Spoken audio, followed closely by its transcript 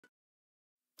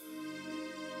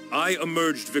I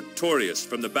emerged victorious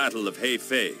from the Battle of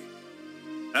Hefei.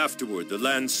 Afterward, the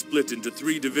land split into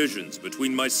 3 divisions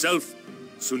between myself,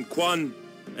 Sun Quan,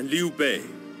 and Liu Bei,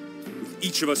 with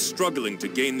each of us struggling to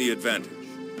gain the advantage.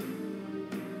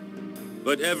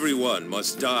 But everyone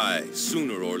must die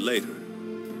sooner or later.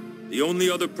 The only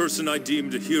other person I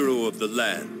deemed a hero of the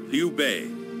land, Liu Bei,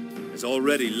 has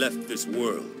already left this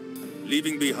world,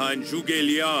 leaving behind Zhuge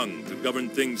Liang to govern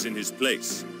things in his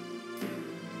place.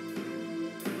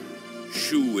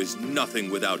 Shu is nothing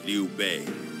without Liu Bei,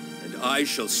 and I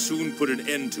shall soon put an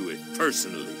end to it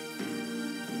personally.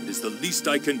 It is the least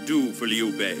I can do for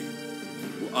Liu Bei,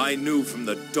 who I knew from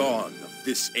the dawn of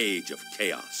this age of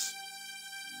chaos.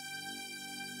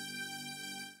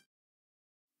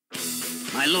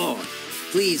 My lord,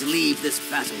 please leave this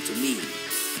battle to me.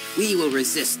 We will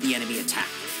resist the enemy attack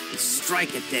and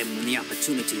strike at them when the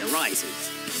opportunity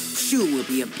arises. Shu will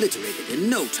be obliterated in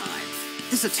no time.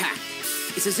 This attack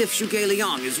is as if Zhuge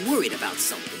Liang is worried about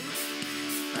something.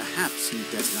 Perhaps he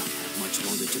does not have much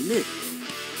longer to live.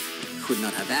 Could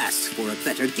not have asked for a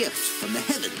better gift from the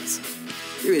heavens.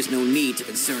 There is no need to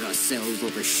concern ourselves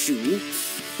over Shu.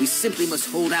 We simply must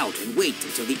hold out and wait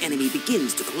until the enemy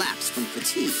begins to collapse from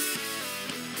fatigue.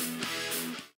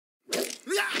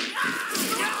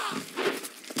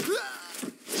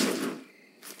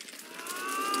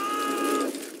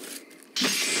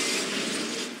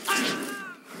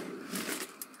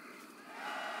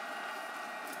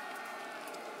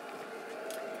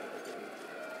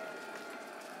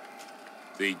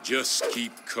 They just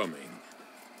keep coming,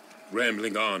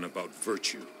 rambling on about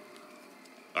virtue.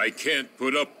 I can't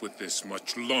put up with this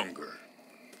much longer.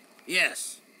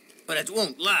 Yes, but it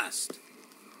won't last.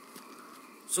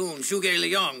 Soon Zhuge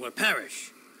Liang will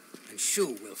perish, and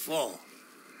Shu will fall.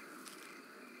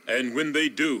 And when they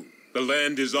do, the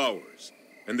land is ours,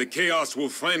 and the chaos will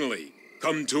finally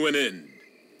come to an end.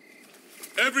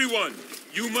 Everyone,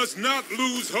 you must not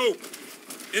lose hope.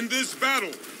 In this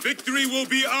battle, victory will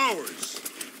be ours.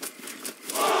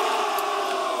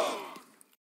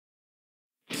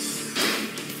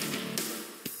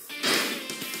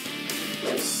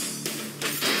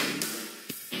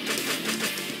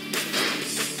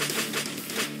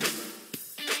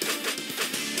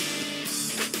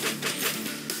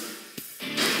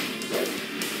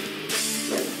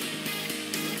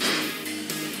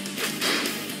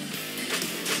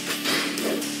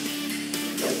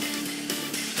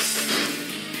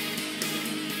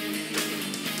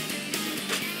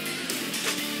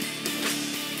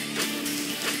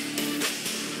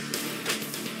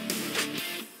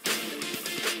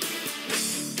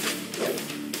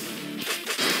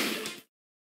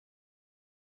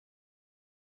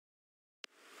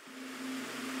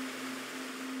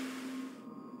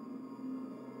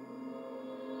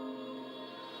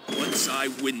 Once I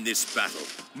win this battle,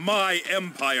 my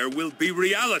empire will be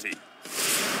reality.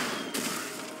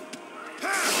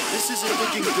 This isn't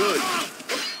looking good.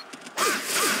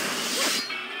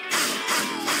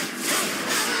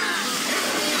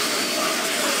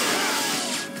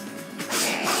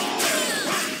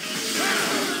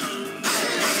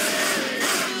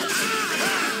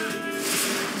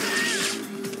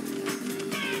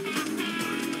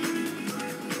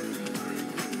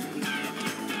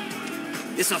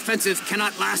 This offensive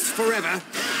cannot last forever.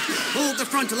 Hold the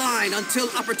front line until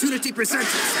opportunity presents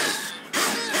itself.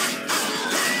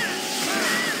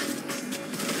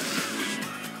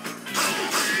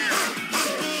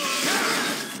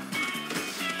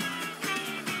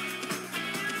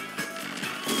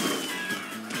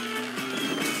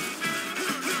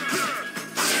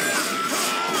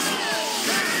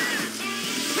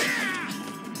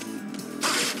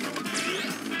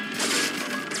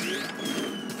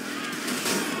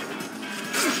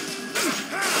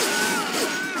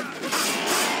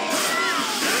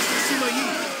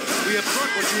 We have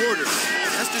brought what you ordered.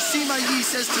 Master Sima Yi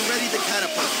says to ready the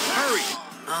catapult. Hurry!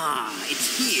 Ah,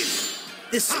 it's here.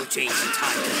 This will change the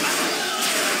tide of battle.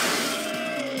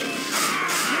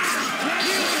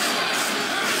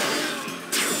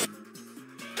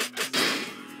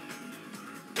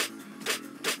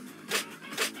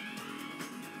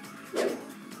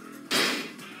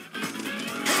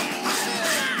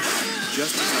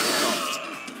 Just as I thought.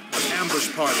 Ambush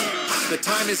party. The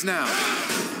time is now.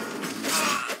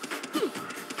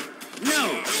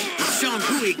 No! With Zhang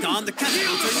Hui gone, the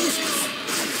catapults are useless.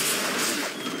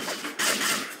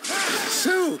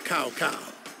 So, Cao Cao,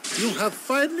 you have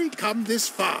finally come this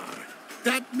far.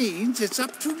 That means it's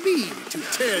up to me to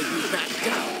tear you back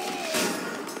down.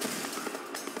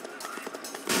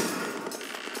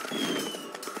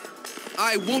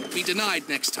 I won't be denied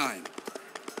next time.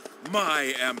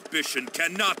 My ambition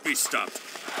cannot be stopped.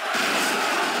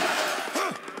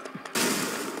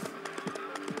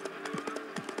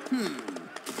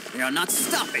 They are not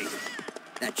stopping.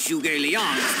 That Zhuge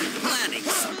Liang must be planning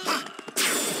something.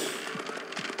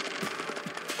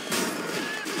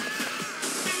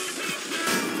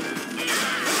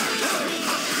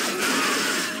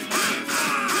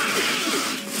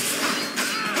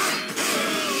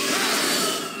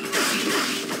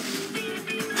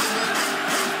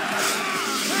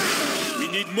 We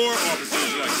need more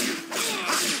officers like you.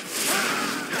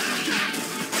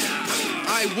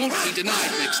 I won't be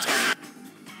denied next time.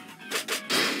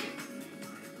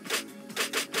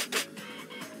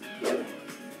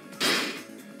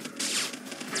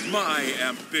 My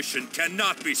ambition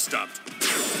cannot be stopped.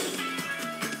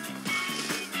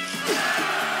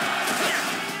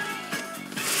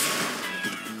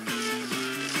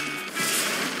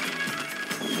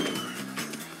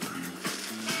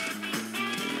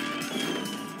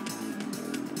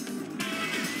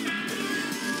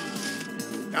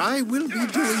 I will be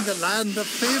doing the land a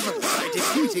favor by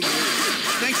defeating you.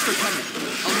 Thanks for coming.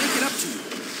 I'll make it up to you.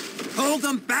 Hold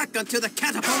them back until the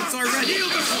catapults are ready.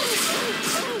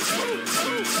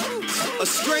 A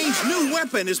strange new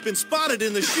weapon has been spotted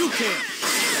in the Shu camp.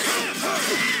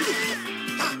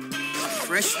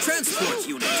 Fresh transport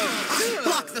unit.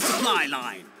 Block the supply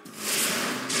line.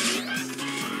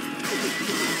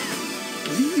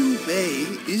 Liu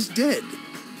Bei is dead,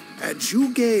 and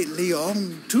Zhuge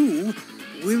Liang too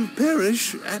will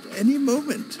perish at any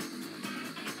moment.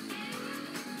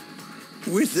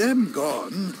 With them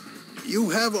gone, you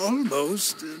have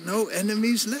almost no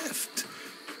enemies left,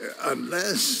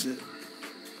 unless...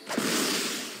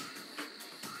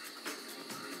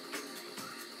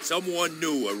 Someone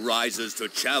new arises to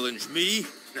challenge me?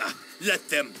 Let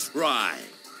them try.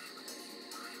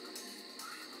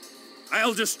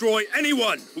 I'll destroy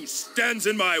anyone who stands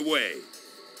in my way.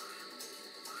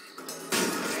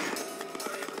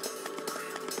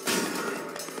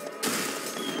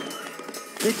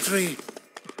 Victory,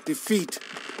 defeat,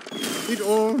 it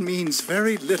all means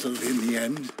very little in the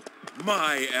end.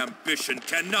 My ambition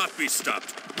cannot be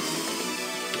stopped.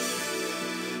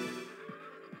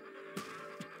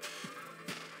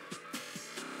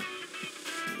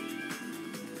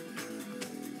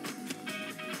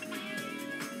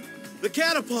 The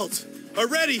catapults are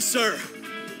ready, sir.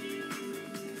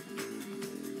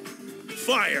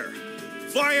 Fire.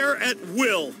 Fire at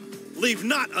will. Leave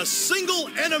not a single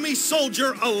enemy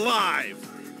soldier alive.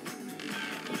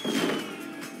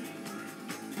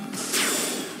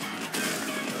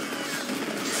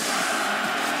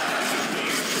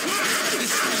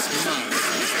 This is mine.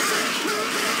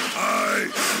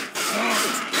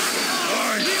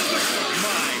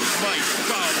 My might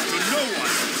bow to no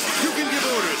one. You can give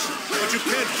orders, but you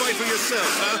can't fight for yourself,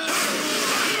 huh?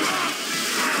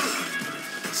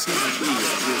 Seems we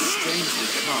feel strangely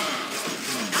calm.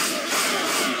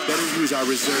 We'd better use our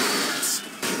reserve units.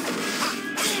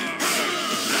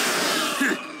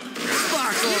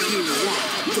 Bark all you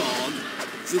want, dog.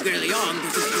 Zhuge Liang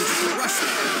doesn't usually rush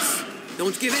like this.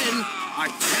 Don't give in. Our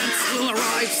chance will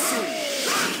arrive soon.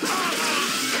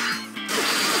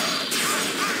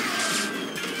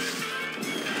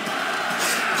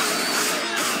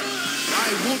 I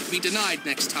won't be denied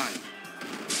next time.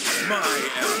 My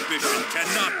ambition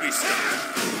cannot be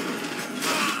stopped.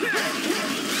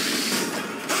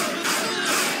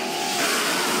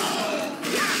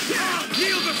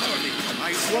 Kneel before me.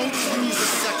 I won't lose a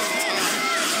second time.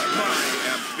 My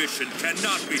ambition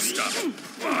cannot be stopped.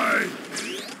 My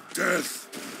death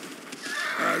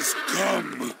has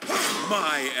come.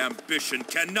 My ambition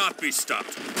cannot be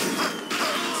stopped.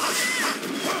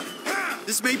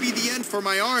 This may be the end for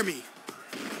my army.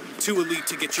 Too elite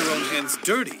to get your own hands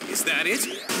dirty, is that it?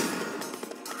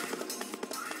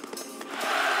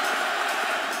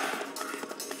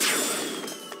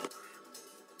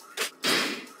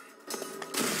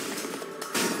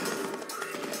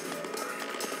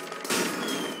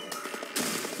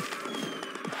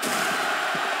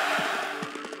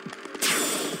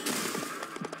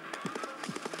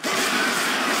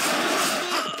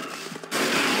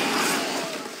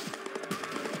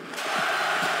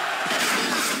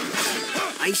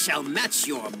 I shall match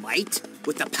your might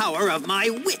with the power of my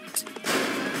wit.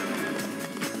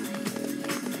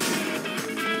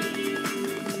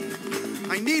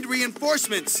 I need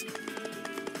reinforcements.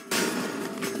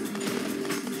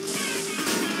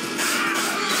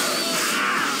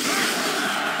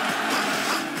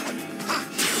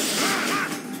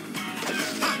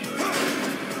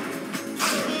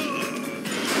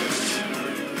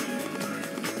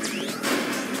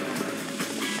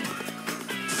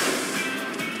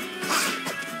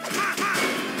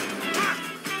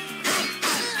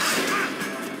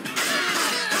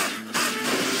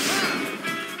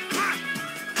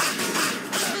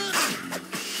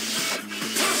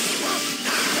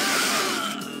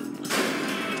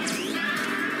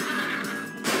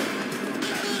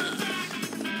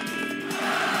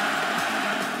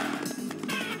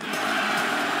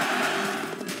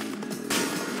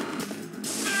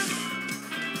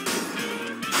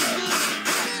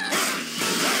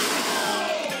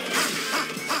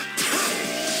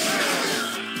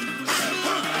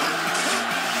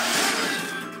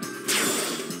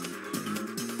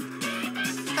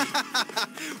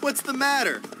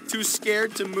 matter? Too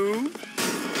scared to move?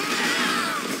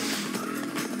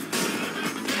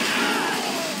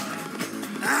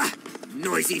 Ah!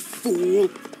 Noisy fool!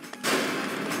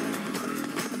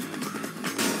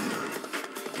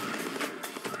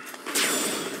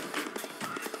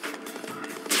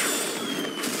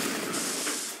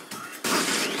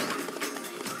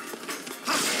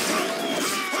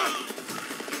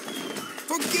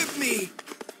 Forgive me!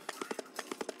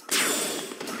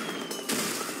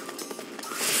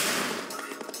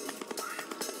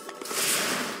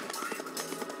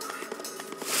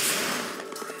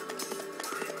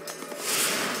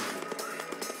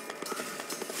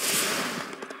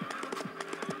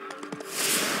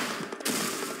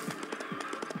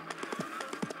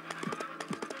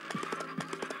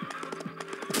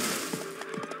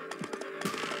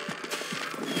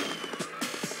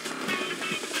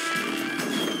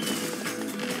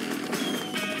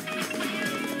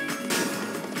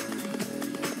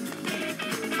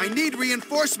 I need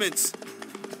reinforcements!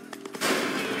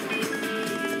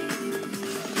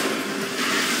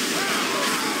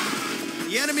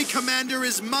 The enemy commander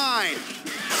is mine!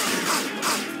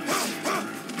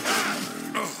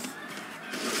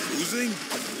 Losing?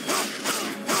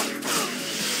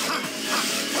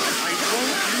 I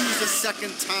won't lose a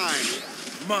second time!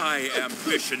 My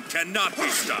ambition cannot be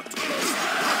stopped.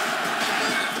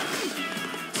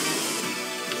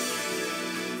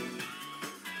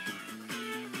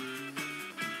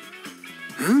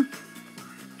 Huh?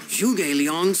 Zhuge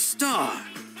Liang's star.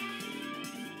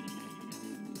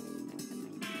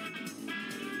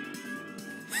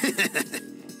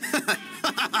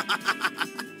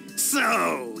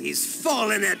 So, he's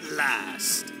fallen at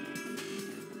last.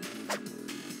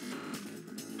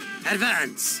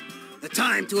 Advance! The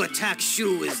time to attack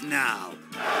Shu is now.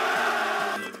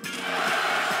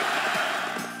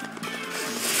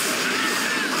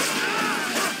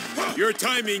 Your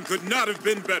timing could not have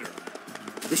been better.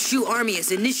 The Shu army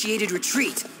has initiated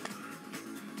retreat.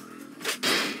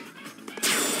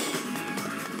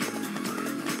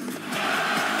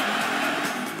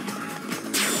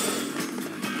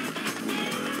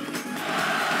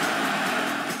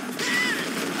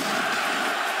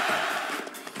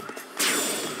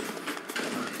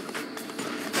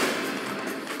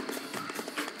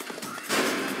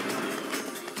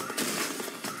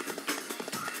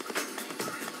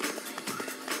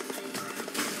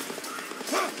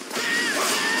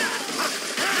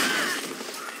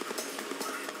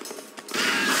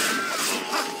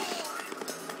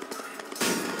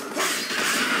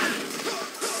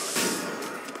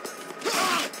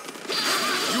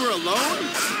 You're alone?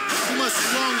 You must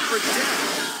long for death!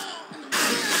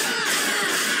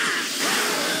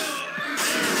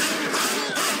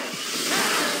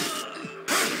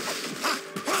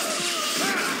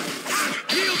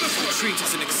 Retreat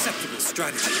is an acceptable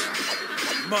strategy.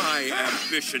 My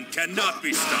ambition cannot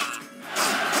be stopped.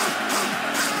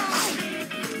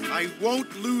 I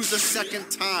won't lose a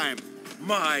second time!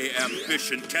 My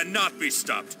ambition cannot be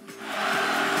stopped.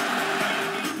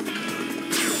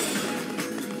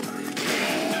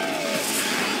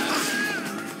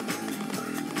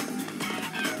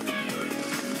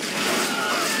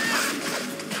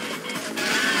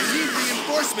 I need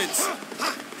reinforcements!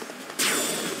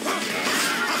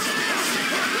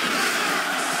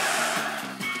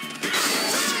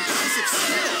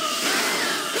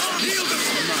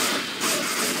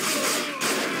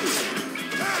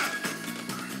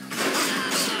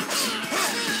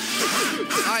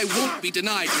 I won't be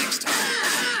denied next time.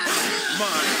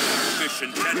 My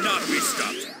ambition cannot be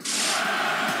stopped.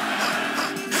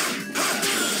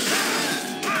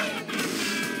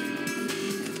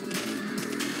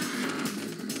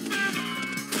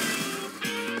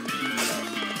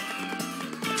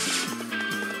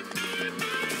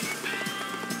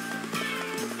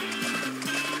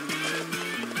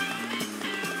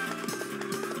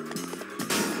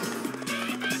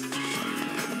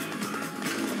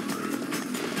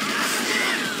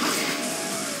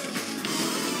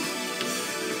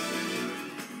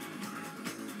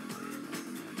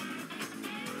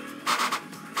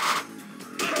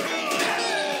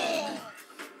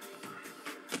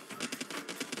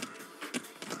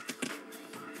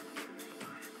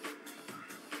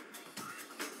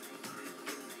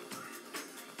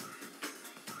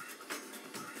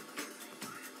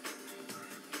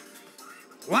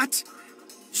 What?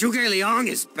 Zhuge Liang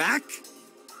is back?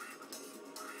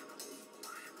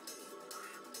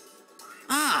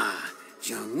 Ah,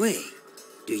 Zhang Wei.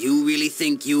 Do you really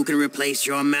think you can replace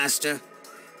your master?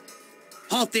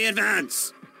 Halt the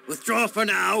advance! Withdraw for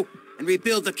now, and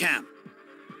rebuild the camp.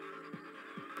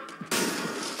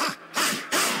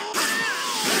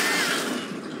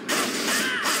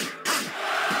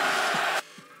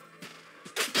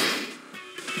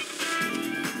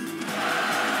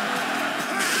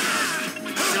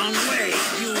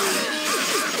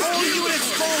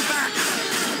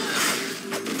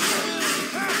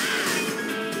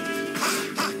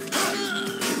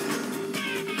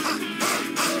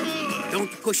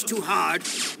 push too hard,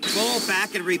 fall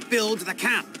back and rebuild the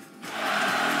camp.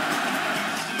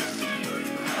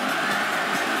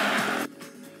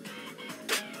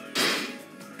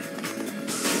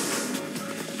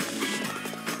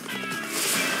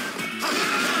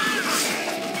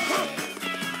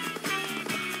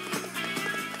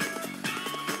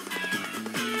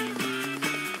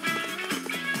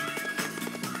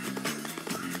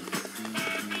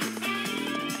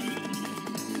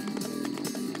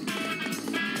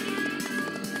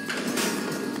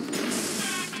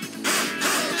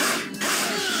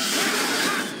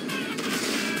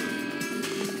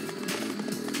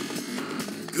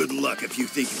 Good luck if you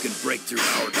think you can break through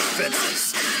our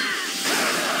defenses.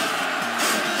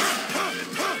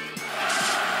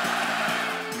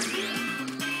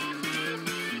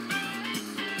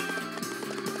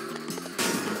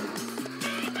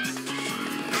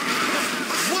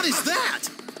 What is that?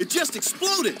 It just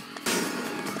exploded.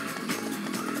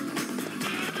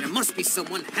 There must be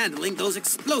someone handling those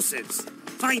explosives.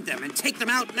 Find them and take them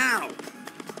out now.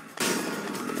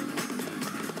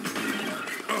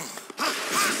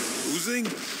 Losing?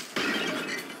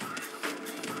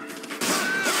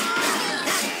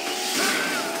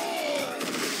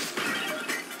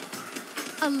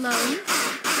 Alone?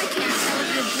 I can't tell if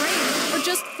you're brave or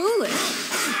just foolish.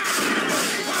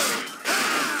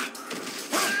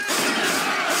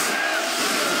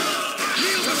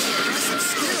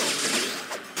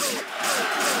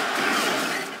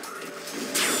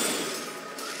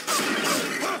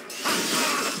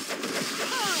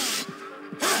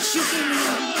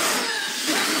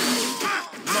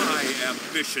 My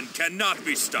ambition cannot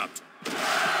be stopped.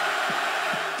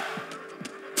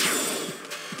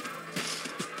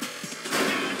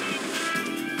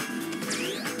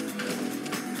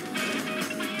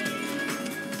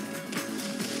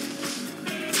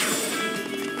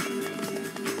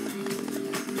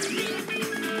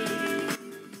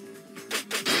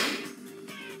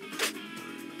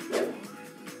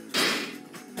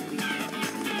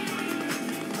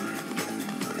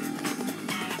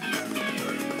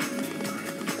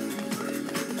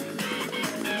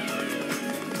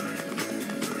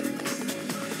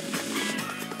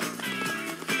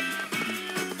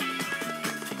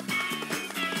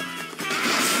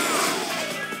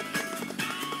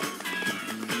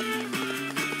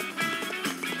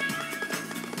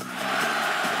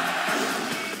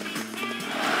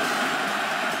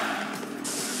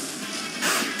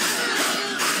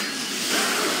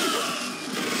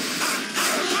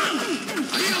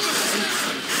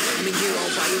 Coming here all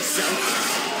by yourself?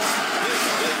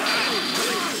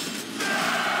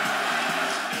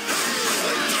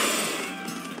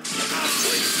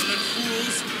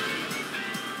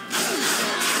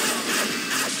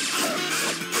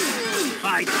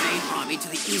 Divide the main army to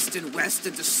the east and west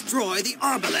and destroy the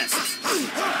arbalests.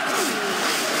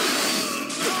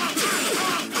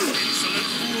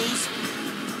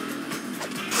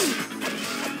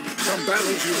 Some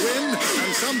battles you win,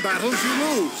 and some battles you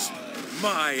lose.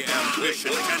 My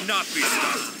ambition cannot be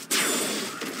stopped.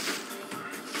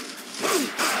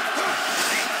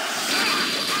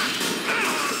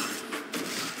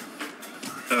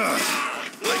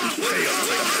 Failed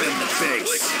to defend the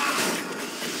base.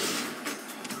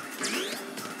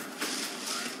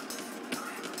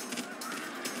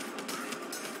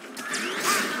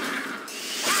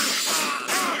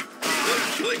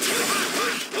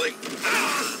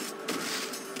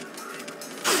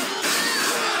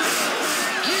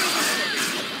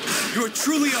 You're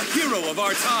truly a hero of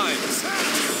our times.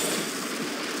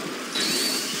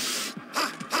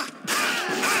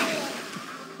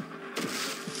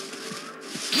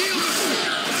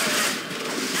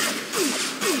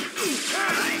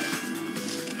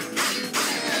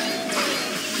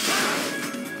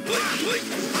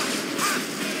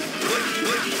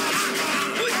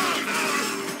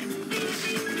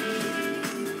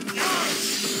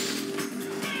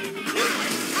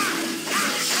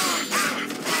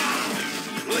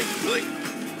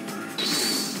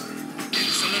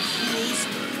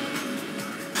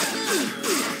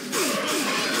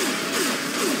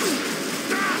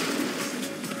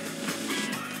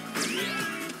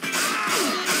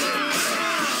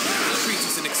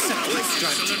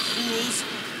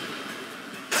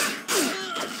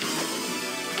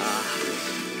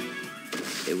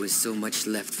 There was so much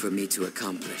left for me to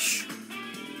accomplish.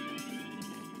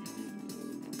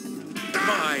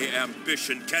 My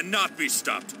ambition cannot be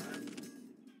stopped.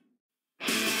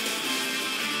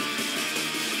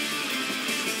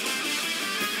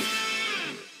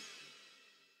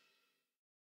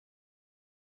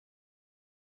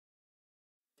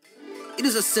 It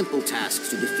is a simple task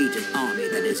to defeat an army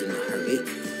that is in a hurry.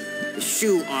 The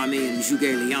Shu army and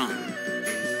Zhuge Liang.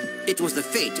 It was the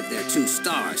fate of their 2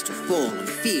 stars to fall on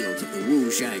the fields of the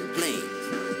Wuzhang Plains.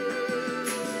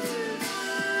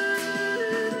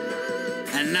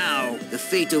 And now, the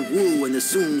fate of Wu and the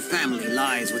Sun family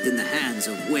lies within the hands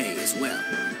of Wei as well.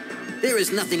 There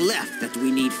is nothing left that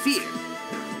we need fear.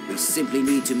 We simply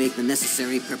need to make the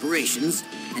necessary preparations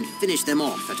and finish them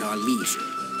off at our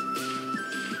leisure.